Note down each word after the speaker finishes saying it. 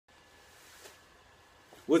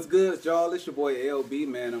What's good, y'all? It's your boy LB,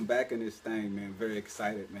 man. I'm back in this thing, man. Very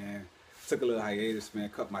excited, man. Took a little hiatus, man.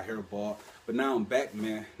 Cut my hair bald. But now I'm back,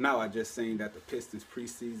 man. Now I just seen that the Pistons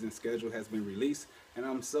preseason schedule has been released. And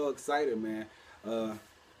I'm so excited, man.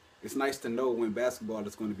 It's nice to know when basketball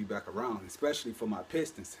is going to be back around, especially for my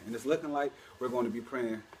Pistons. And it's looking like we're going to be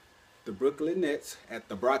playing the Brooklyn Nets at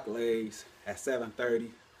the Brockleys at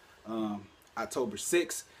 7:30, October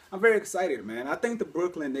 6th. I'm very excited, man. I think the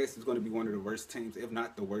Brooklyn Nets is going to be one of the worst teams, if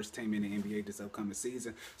not the worst team in the NBA this upcoming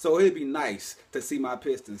season. So it'd be nice to see my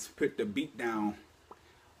Pistons put the beat down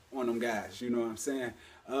on them guys. You know what I'm saying?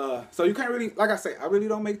 So you can't really, like I say, I really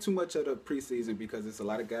don't make too much of the preseason because there's a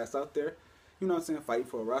lot of guys out there, you know what I'm saying, fighting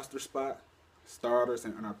for a roster spot, starters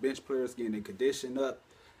and our bench players getting their condition up.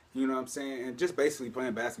 You know what I'm saying? And just basically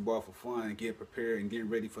playing basketball for fun and getting prepared and getting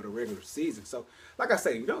ready for the regular season. So, like I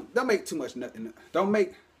say, don't make too much nothing. Don't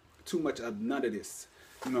make too much of none of this.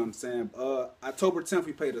 You know what I'm saying? October 10th,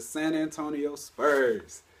 we play the San Antonio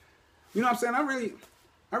Spurs. You know what I'm saying?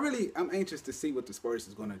 I'm anxious to see what the Spurs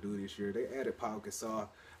is going to do this year. They added Paul Gasol.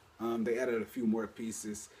 They added a few more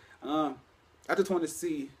pieces. I just want to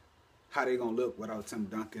see how they're going to look without Tim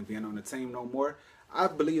Duncan being on the team no more. I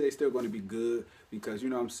believe they're still going to be good because, you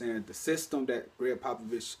know what I'm saying, the system that Greg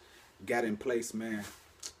Popovich got in place, man,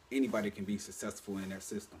 anybody can be successful in that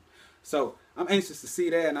system. So I'm anxious to see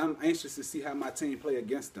that, and I'm anxious to see how my team play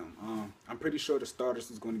against them. I'm pretty sure the starters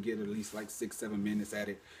is going to get at least like 6-7 minutes at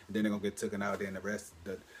it, and then they're going to get taken out. Then the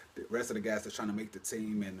rest of the guys that's trying to make the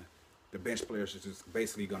team and the bench players are just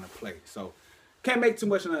basically going to play. So can't make too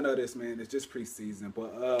much of none of this, man. It's just preseason.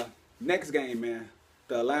 But next game, man.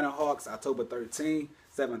 The Atlanta Hawks, October 13,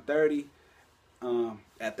 7:30,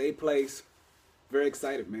 at their place. Very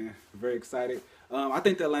excited, man. Very excited. I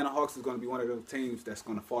think the Atlanta Hawks is going to be one of those teams that's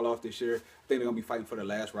going to fall off this year. I think they're going to be fighting for the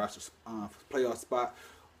last roster playoff spot.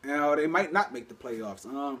 And they might not make the playoffs.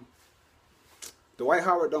 Dwight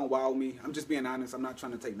Howard don't wow me. I'm just being honest. I'm not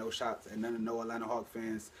trying to take no shots at none of no Atlanta Hawk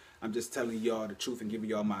fans. I'm just telling y'all the truth and giving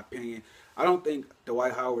y'all my opinion. I don't think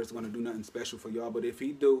Dwight Howard is going to do nothing special for y'all, but if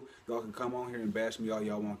he do, y'all can come on here and bash me all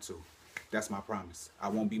y'all want to. That's my promise. I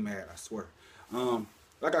won't be mad, I swear.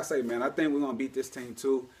 Like I say, man, I think we're going to beat this team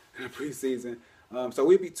too in the preseason. So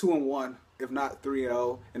we'll be 2-1, if not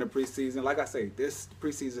 3-0 in the preseason. Like I say, this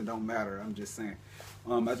preseason don't matter. I'm just saying.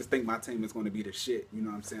 I just think my team is going to be the shit. You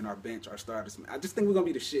know what I'm saying? Our bench, our starters. I just think we're going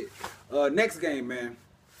to be the shit. Next game, man.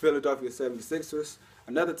 Philadelphia 76ers.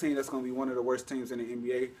 Another team that's going to be one of the worst teams in the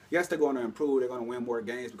NBA. Yes, they're going to improve. They're going to win more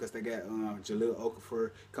games because they got Jahlil Okafor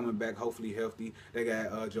coming back, hopefully healthy. They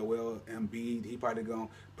got Joel Embiid. He probably going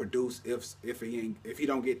to produce if he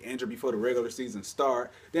don't get injured before the regular season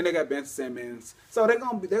start. Then they got Ben Simmons. So they're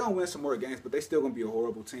going to win some more games, but they still going to be a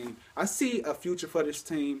horrible team. I see a future for this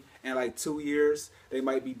team in like 2 years. They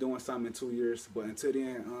might be doing something in 2 years, but until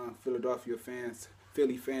then, Philadelphia fans,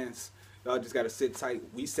 Philly fans, y'all just got to sit tight.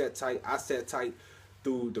 We sat tight. I sat tight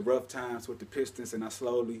through the rough times with the Pistons, and I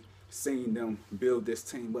slowly seen them build this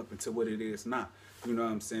team up into what it is now. You know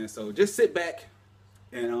what I'm saying? So just sit back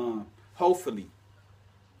and hopefully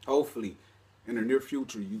in the near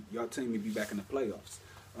future, y'all team will be back in the playoffs.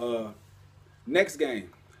 Next game,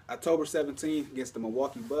 October 17th against the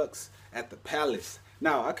Milwaukee Bucks at the Palace.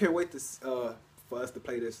 Now I can't wait to for us to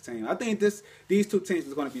play this team. I think these two teams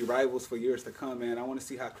is going to be rivals for years to come, man. I want to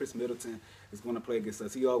see how Chris Middleton is going to play against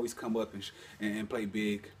us. He always come up and play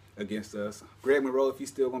big against us. Greg Monroe, if he's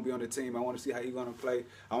still going to be on the team, I want to see how he's going to play.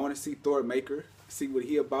 I want to see Thor Maker, see what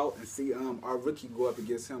he about, and see our rookie go up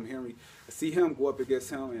against him, Henry. See him go up against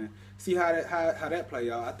him and see how that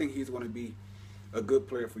play out. I think he's going to be a good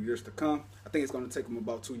player for years to come. I think it's going to take him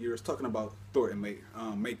about 2 years. Talking about Thornton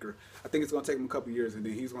Maker, I think it's going to take him a couple years, and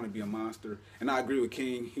then he's going to be a monster. And I agree with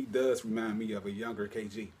King. He does remind me of a younger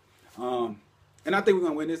KG. And I think we're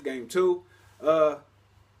going to win this game too. Don't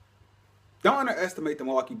underestimate the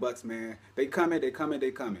Milwaukee Bucks, man. They coming.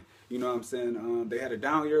 You know what I'm saying? They had a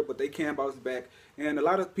down year, but they can bounce back. And a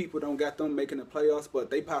lot of people don't got them making the playoffs, but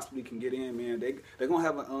they possibly can get in, man. They're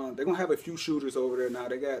gonna have a few shooters over there now.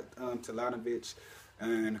 They got Telanovic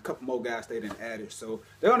and a couple more guys they didn't add it, so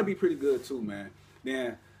they're gonna be pretty good too, man.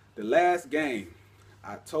 Then the last game,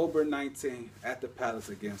 October 19th at the Palace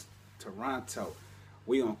against Toronto.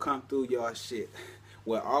 We gonna come through y'all shit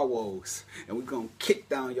with our woes, and we gonna kick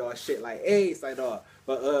down y'all shit like, hey, side dog.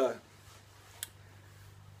 But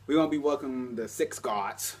we're going to be welcoming the six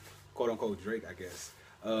guards, quote-unquote Drake, I guess,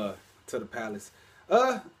 to the Palace.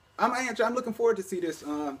 I'm looking forward to see this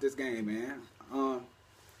game, man.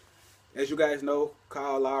 as you guys know,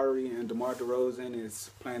 Kyle Lowry and DeMar DeRozan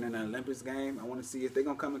is playing in an Olympics game. I want to see if they're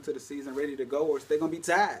going to come into the season ready to go or if they're going to be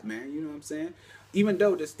tired, man. You know what I'm saying? Even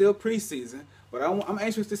though there's still preseason. But I'm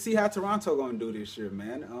anxious to see how Toronto going to do this year,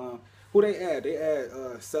 man. Who they add? They add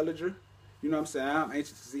Seliger. You know what I'm saying? I'm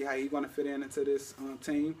anxious to see how he's going to fit into this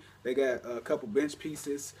team. They got a couple bench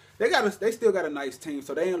pieces. They still got a nice team,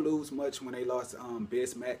 so they didn't lose much when they lost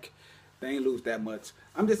Bismack. They ain't lose that much.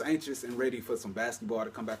 I'm just anxious and ready for some basketball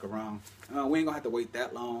to come back around. We ain't going to have to wait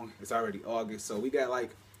that long. It's already August, so we got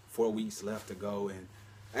like 4 weeks left to go. And,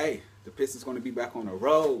 hey, the Pistons going to be back on the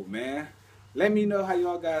road, man. Let me know how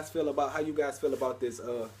you guys feel about this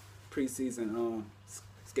preseason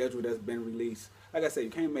schedule that's been released. Like I said, you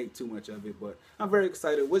can't make too much of it, but I'm very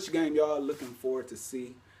excited. Which game y'all looking forward to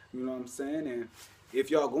see? You know what I'm saying? And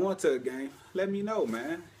if y'all going to a game, let me know,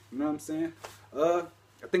 man. You know what I'm saying?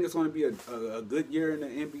 I think it's going to be a good year in the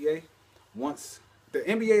NBA. Once the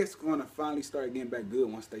NBA is going to finally start getting back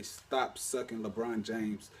good once they stop sucking LeBron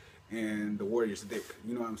James and the Warriors' dick.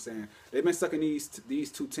 You know what I'm saying? They've been sucking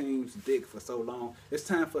these two teams' dick for so long. It's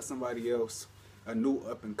time for somebody else, a new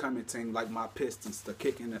up-and-coming team like my Pistons, to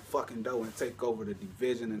kick in the fucking door and take over the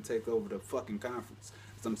division and take over the fucking conference.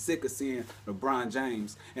 I'm sick of seeing LeBron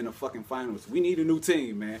James in the fucking finals. We need a new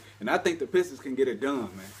team, man. And I think the Pistons can get it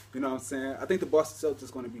done, man. You know what I'm saying? I think the Boston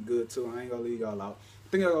Celtics going to be good, too. I ain't going to leave y'all out. I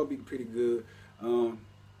think they're going to be pretty good.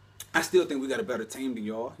 I still think we got a better team than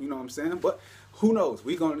y'all. You know what I'm saying? But who knows?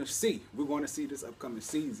 We're going to see. We're going to see this upcoming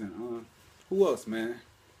season. Who else, man?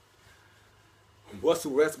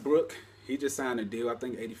 Russell Westbrook. He just signed a deal, I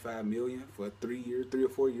think $85 million for 3 or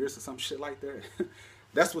 4 years or some shit like that.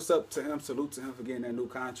 That's what's up to him. Salute to him for getting that new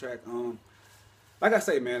contract. Like I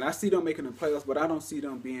say, man, I see them making the playoffs, but I don't see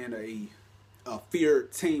them being a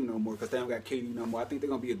feared team no more because they don't got KD no more. I think they're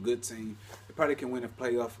going to be a good team. They probably can win a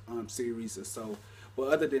playoff series or so. But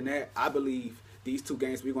other than that, I believe these 2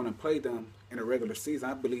 games, we're going to play them in a regular season.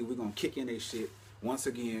 I believe we're going to kick in their shit once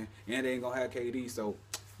again, and they ain't going to have KD, so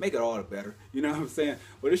make it all the better. You know what I'm saying?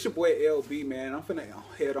 But it's your boy LB, man. I'm finna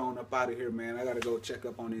head on up out of here, man. I got to go check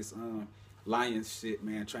up on this Lions shit,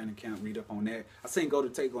 man. Training camp, read up on that. I seen Go to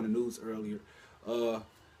Take on the news earlier.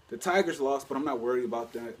 The Tigers lost, but I'm not worried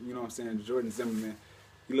about that. You know what I'm saying? Jordan Zimmerman,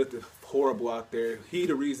 he looked horrible out there. He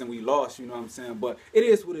the reason we lost, you know what I'm saying? But it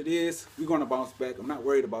is what it is. We're going to bounce back. I'm not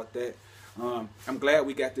worried about that. I'm glad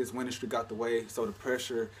we got this winning streak out the way, so the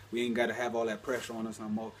pressure, we ain't got to have all that pressure on us no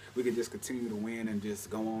more. We can just continue to win and just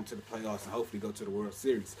go on to the playoffs and hopefully go to the World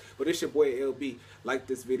Series. But it's your boy LB. Like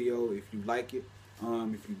this video if you like it.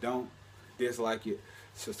 If you don't, dislike it.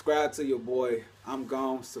 Subscribe to your boy. I'm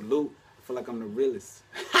gone. Salute. I feel like I'm the realest.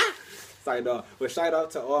 Sorry, dog. But shout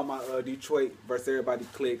out to all my Detroit versus everybody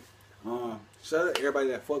click. Shout out to everybody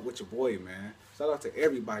that fuck with your boy, man. Shout out to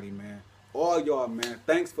everybody, man. All y'all, man.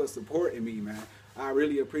 Thanks for supporting me, man. I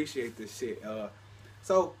really appreciate this shit.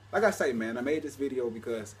 So, like I say, man, I made this video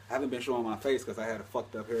because I haven't been showing my face because I had a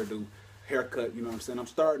fucked up haircut, you know what I'm saying? I'm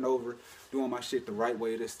starting over, doing my shit the right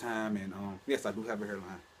way this time, and yes, I do have a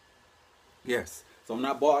hairline. Yes. So I'm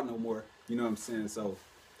not bald no more, you know what I'm saying? So,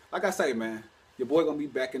 like I say, man, your boy gonna be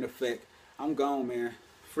back in effect. I'm gone, man.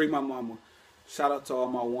 Free my mama. Shout out to all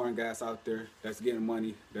my Warren guys out there that's getting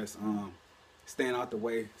money, that's staying out the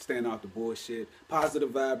way, staying out the bullshit. Positive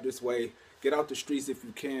vibe this way. Get out the streets if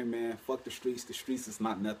you can, man. Fuck the streets. The streets is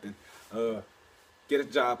not nothing. Get a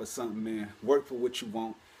job or something, man. Work for what you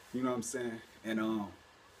want. You know what I'm saying? And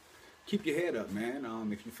keep your head up, man.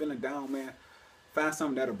 If you're feeling down, man, find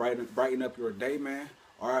something that'll brighten up your day, man.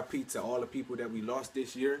 RIP to all the people that we lost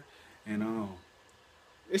this year. And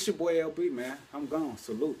it's your boy LB, man. I'm gone.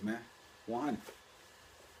 Salute, man. 100.